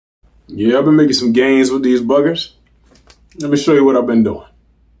Yeah, I've been making some gains with these buggers. Let me show you what I've been doing.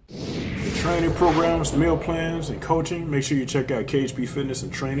 For training programs, meal plans, and coaching, make sure you check out khpfitness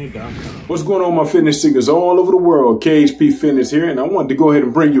and training.com. What's going on, my fitness seekers all over the world? KHP Fitness here, and I wanted to go ahead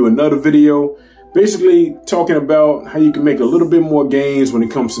and bring you another video basically talking about how you can make a little bit more gains when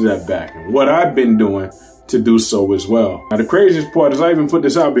it comes to that back and what I've been doing to do so as well. Now, the craziest part is I even put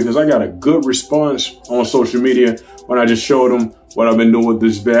this out because I got a good response on social media when I just showed them what I've been doing with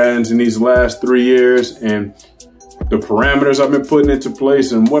these bands in these last 3 years and the parameters I've been putting into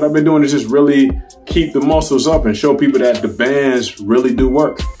place. And what I've been doing is just really keep the muscles up and show people that the bands really do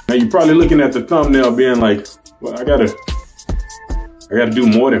work. Now, you're probably looking at the thumbnail being like, well, I gotta do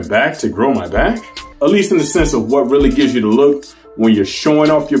more than back to grow my back? At least in the sense of what really gives you the look when you're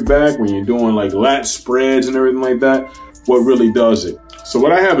showing off your back, when you're doing like lat spreads and everything like that, what really does it. So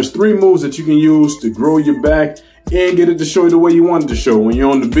what I have is 3 moves that you can use to grow your back and get it to show you the way you want it to show when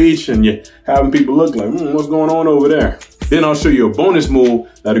you're on the beach and you're having people look like, what's going on over there? Then I'll show you a bonus move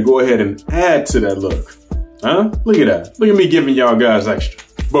that'll go ahead and add to that look. Huh? Look at that. Look at me giving y'all guys extra.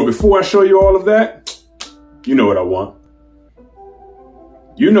 But before I show you all of that, you know what I want.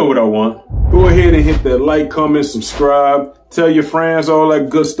 You know what I want. Go ahead and hit that like, comment, subscribe, tell your friends, all that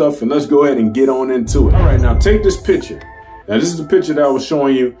good stuff, and let's go ahead and get on into it. All right, now take this picture. Now this is the picture that I was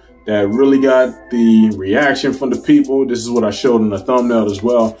showing you that really got the reaction from the people. This is what I showed in the thumbnail as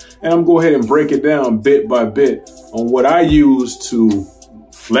well. And I'm going to go ahead and break it down bit by bit on what I use to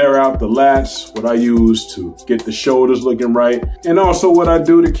flare out the lats, what I use to get the shoulders looking right, and also what I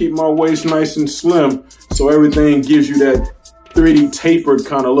do to keep my waist nice and slim so everything gives you that 3D tapered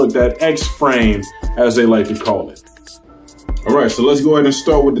kind of look, that X frame as they like to call it. All right, so let's go ahead and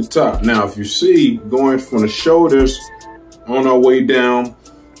start with the top. Now, if you see going from the shoulders on our way down,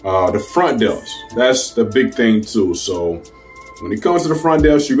 the front delts, that's the big thing too. So when it comes to the front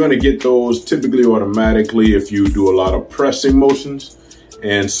delts, you're gonna get those typically automatically if you do a lot of pressing motions.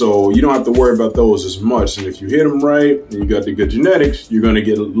 And so you don't have to worry about those as much. And if you hit them right and you got the good genetics, you're gonna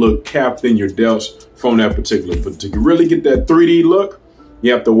get a look capped in your delts from that particular. But to really get that 3D look,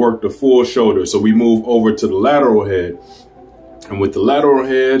 you have to work the full shoulder. So we move over to the lateral head. And with the lateral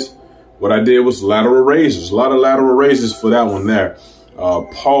heads, what I did was lateral raises. A lot of lateral raises for that one there.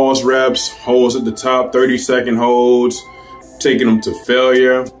 Pause reps, holds at the top, 30-second holds, taking them to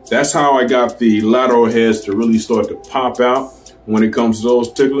failure. That's how I got the lateral heads to really start to pop out when it comes to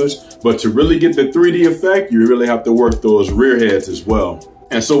those ticklers. But to really get the 3D effect, you really have to work those rear heads as well.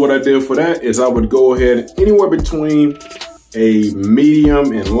 And so what I did for that is I would go ahead anywhere between a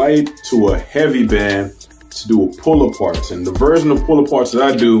medium and light to a heavy band to do a pull aparts. And the version of pull aparts that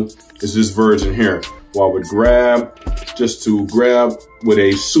I do is this version here, where I would grab, just to grab with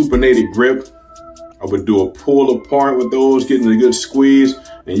a supinated grip. I would do a pull apart with those, getting a good squeeze,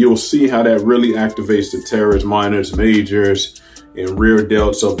 and you'll see how that really activates the teres minors, majors, and rear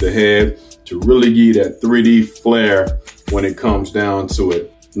delts of the head to really give you that 3D flare when it comes down to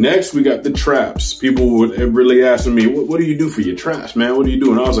it. Next, we got the traps. People would really asking me, what do you do for your traps, man? What do you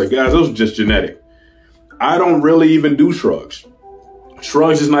do? And I was like, guys, those are just genetic. I don't really even do shrugs.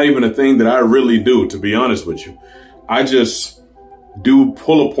 Shrugs is not even a thing that I really do, to be honest with you. I just do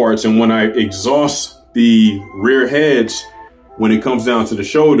pull aparts, and when I exhaust the rear heads, when it comes down to the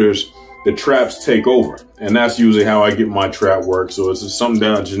shoulders, the traps take over. And that's usually how I get my trap work. So it's something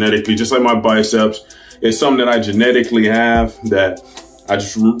that I genetically, just like my biceps, it's something that I genetically have that I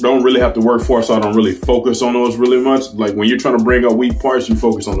just don't really have to work for, so I don't really focus on those really much. Like when you're trying to bring up weak parts, you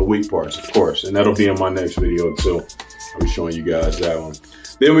focus on the weak parts, of course. And that'll be in my next video too. I'll be showing you guys that one.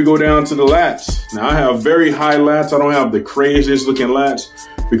 Then we go down to the lats. Now I have very high lats. I don't have the craziest looking lats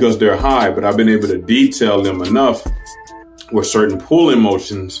because they're high, but I've been able to detail them enough with certain pulling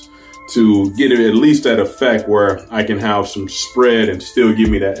motions to get it at least that effect where I can have some spread and still give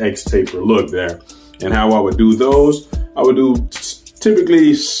me that X taper look there. And how I would do those, I would do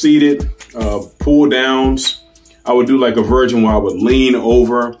typically seated pull downs. I would do like a version where I would lean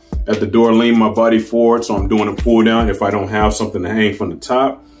over at the door, lean my body forward. So I'm doing a pull down if I don't have something to hang from the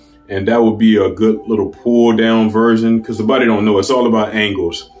top. And that would be a good little pull down version because the body don't know. It's all about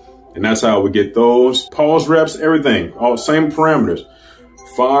angles. And that's how I would get those. Pause reps, everything, all same parameters.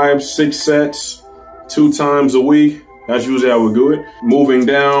 5, 6 sets, 2 times a week. That's usually how we do it. Moving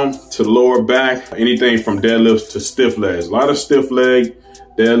down to the lower back, anything from deadlifts to stiff legs. A lot of stiff leg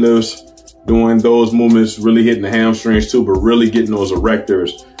deadlifts, doing those movements, really hitting the hamstrings too, but really getting those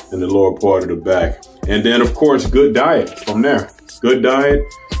erectors in the lower part of the back. And then of course, good diet from there. Good diet,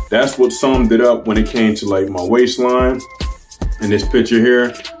 that's what summed it up when it came to like my waistline. In this picture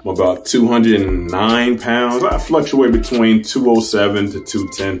here, I'm about 209 pounds. I fluctuate between 207 to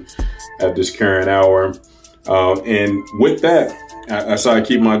 210 at this current hour. And with that, that's how I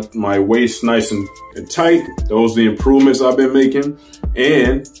keep my waist nice and tight. Those are the improvements I've been making.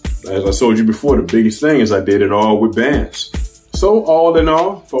 And as I told you before, the biggest thing is I did it all with bands. So all in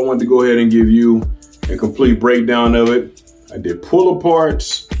all, if I wanted to go ahead and give you a complete breakdown of it, I did pull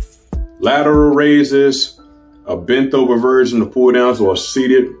aparts, lateral raises, a bent over version of pull downs, or a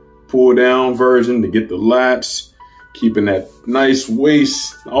seated pull down version to get the lats, keeping that nice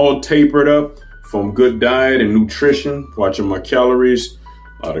waist all tapered up from good diet and nutrition, watching my calories,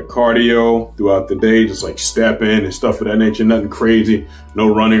 a lot of cardio throughout the day, just like stepping and stuff of that nature, nothing crazy,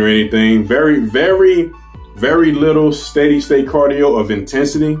 no running or anything. Very, very, very little steady state cardio of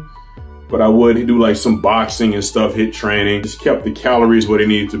intensity, but I would do like some boxing and stuff, hit training, just kept the calories where they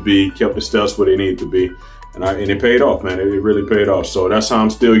needed to be, kept the steps where they needed to be. And it paid off, man. It really paid off. So that's how I'm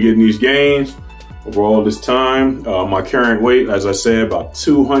still getting these gains over all this time. My current weight, as I said, about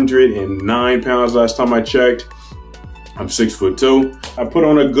 209 pounds last time I checked. I'm 6'2". I put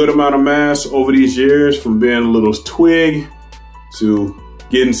on a good amount of mass over these years, from being a little twig to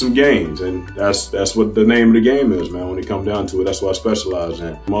getting some gains. And that's what the name of the game is, man. When it comes down to it, that's what I specialize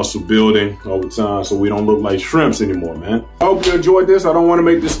in. Muscle building over time so we don't look like shrimps anymore, man. I hope you enjoyed this. I don't want to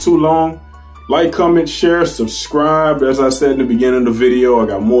make this too long. Like, comment, share, subscribe. As I said in the beginning of the video, I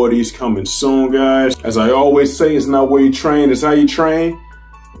got more of these coming soon, guys. As I always say, it's not where you train, it's how you train.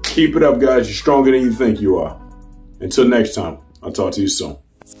 Keep it up, guys. You're stronger than you think you are. Until next time, I'll talk to you soon.